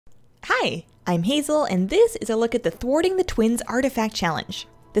Hi, I'm Hazel, and this is a look at the Thwarting the Twins Artifact Challenge.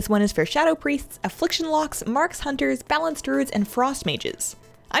 This one is for Shadow Priests, Affliction Locks, Marks Hunters, Balanced Druids, and Frost Mages.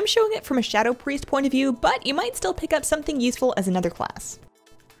 I'm showing it from a Shadow Priest point of view, but you might still pick up something useful as another class.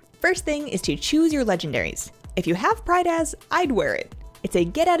 First thing is to choose your legendaries. If you have Prydaz, I'd wear it. It's a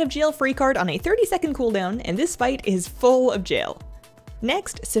get out of jail free card on a 30-second cooldown, and this fight is full of jail.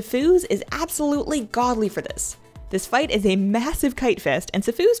 Next, Sephuz is absolutely godly for this. This fight is a massive kite fest, and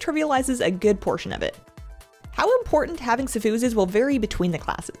Sephuz trivializes a good portion of it. How important having Sephuz is will vary between the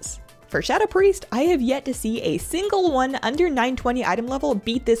classes. For Shadow Priest, I have yet to see a single one under 920 item level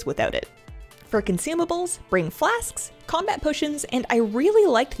beat this without it. For consumables, bring flasks, combat potions, and I really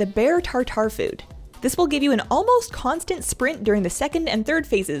liked the Bear Tartare food. This will give you an almost constant sprint during the second and third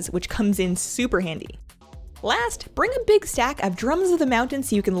phases, which comes in super handy. Last, bring a big stack of Drums of the Mountain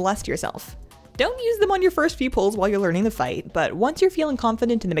so you can lust yourself. Don't use them on your first few pulls while you're learning the fight, but once you're feeling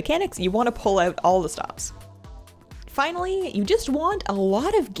confident in the mechanics, you want to pull out all the stops. Finally, you just want a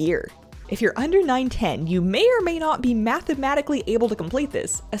lot of gear. If you're under 910, you may or may not be mathematically able to complete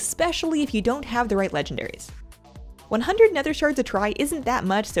this, especially if you don't have the right legendaries. 100 nether shards a try isn't that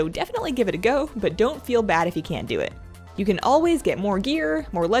much, so definitely give it a go, but don't feel bad if you can't do it. You can always get more gear,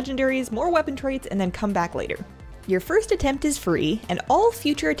 more legendaries, more weapon traits, and then come back later. Your first attempt is free, and all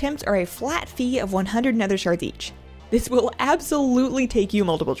future attempts are a flat fee of 100 nether shards each. This will absolutely take you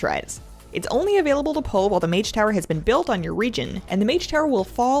multiple tries. It's only available to pull while the mage tower has been built on your region, and the mage tower will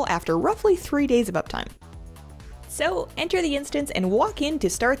fall after roughly 3 days of uptime. So, enter the instance and walk in to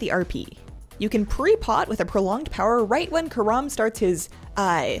start the RP. You can pre-pot with a prolonged power right when Karam starts his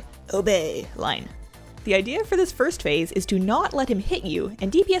I obey line. The idea for this first phase is to not let him hit you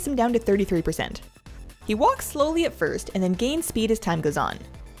and DPS him down to 33%. He walks slowly at first and then gains speed as time goes on.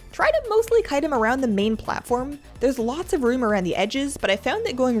 Try to mostly kite him around the main platform. There's lots of room around the edges, but I found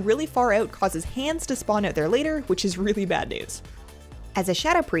that going really far out causes hands to spawn out there later, which is really bad news. As a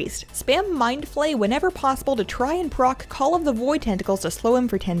Shadow Priest, spam Mind Flay whenever possible to try and proc Call of the Void Tentacles to slow him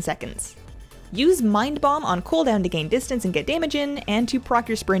for 10 seconds. Use Mind Bomb on cooldown to gain distance and get damage in, and to proc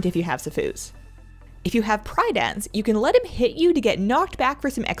your sprint if you have Sephuz. If you have Prydaz, you can let him hit you to get knocked back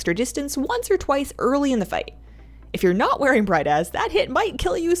for some extra distance once or twice early in the fight. If you're not wearing Prydaz, that hit might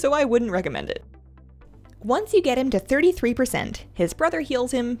kill you, so I wouldn't recommend it. Once you get him to 33%, his brother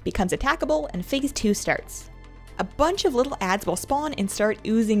heals him, becomes attackable, and phase 2 starts. A bunch of little ads will spawn and start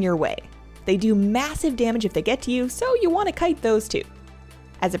oozing your way. They do massive damage if they get to you, so you want to kite those too.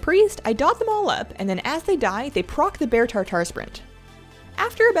 As a priest, I dot them all up, and then as they die, they proc the Bear Tartare sprint.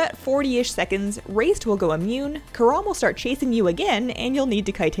 After about 40-ish seconds, Raced will go immune, Karam will start chasing you again, and you'll need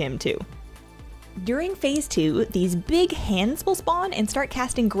to kite him too. During phase 2, these big hands will spawn and start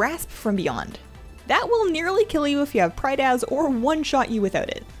casting Grasp from beyond. That will nearly kill you if you have Prydaz or one-shot you without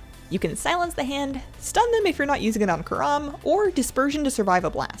it. You can silence the hand, stun them if you're not using it on Karam, or Dispersion to survive a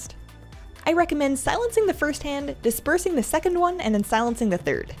blast. I recommend silencing the first hand, dispersing the second one, and then silencing the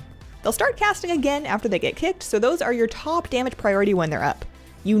third. They'll start casting again after they get kicked, so those are your top damage priority when they're up.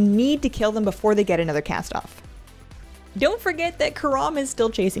 You need to kill them before they get another cast off. Don't forget that Karam is still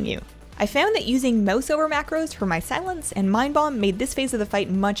chasing you. I found that using mouse over macros for my silence and mind bomb made this phase of the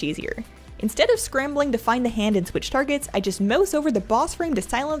fight much easier. Instead of scrambling to find the hand and switch targets, I just mouse over the boss frame to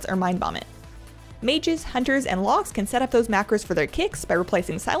silence or mind bomb it. Mages, hunters, and locks can set up those macros for their kicks by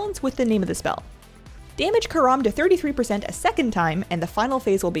replacing silence with the name of the spell. Damage Karam to 33% a second time, and the final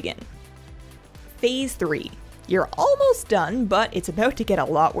phase will begin. Phase 3. You're almost done, but it's about to get a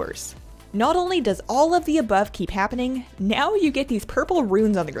lot worse. Not only does all of the above keep happening, now you get these purple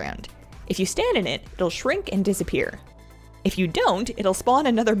runes on the ground. If you stand in it, it'll shrink and disappear. If you don't, it'll spawn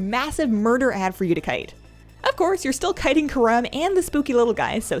another massive murder ad for you to kite. Of course, you're still kiting Karam and the spooky little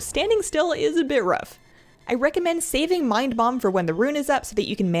guy, so standing still is a bit rough. I recommend saving Mind Bomb for when the rune is up so that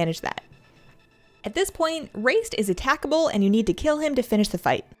you can manage that. At this point, Raced is attackable and you need to kill him to finish the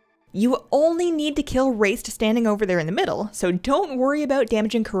fight. You only need to kill Raced standing over there in the middle, so don't worry about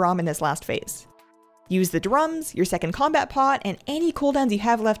damaging Karam in this last phase. Use the drums, your second combat pot, and any cooldowns you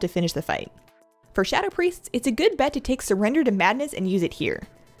have left to finish the fight. For Shadow Priests, it's a good bet to take Surrender to Madness and use it here.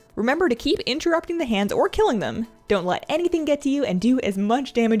 Remember to keep interrupting the hands or killing them, don't let anything get to you, and do as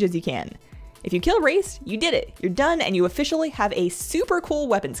much damage as you can. If you kill Raced, you did it, you're done, and you officially have a super cool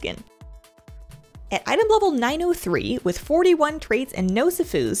weapon skin. At item level 903, with 41 traits and no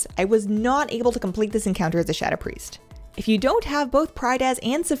Sephuz, I was not able to complete this encounter as a Shadow Priest. If you don't have both Prydaz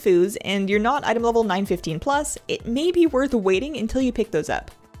and Sephuz, and you're not item level 915 plus, it may be worth waiting until you pick those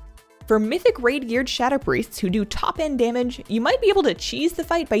up. For Mythic Raid geared Shadow Priests who do top end damage, you might be able to cheese the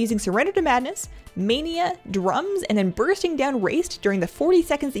fight by using Surrender to Madness, Mania, Drums, and then bursting down Raced during the 40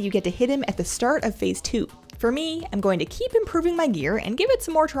 seconds that you get to hit him at the start of Phase 2. For me, I'm going to keep improving my gear and give it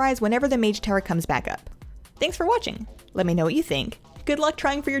some more tries whenever the Mage Tower comes back up. Thanks for watching. Let me know what you think. Good luck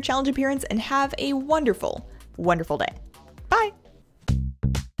trying for your challenge appearance and have a wonderful, wonderful day. Bye!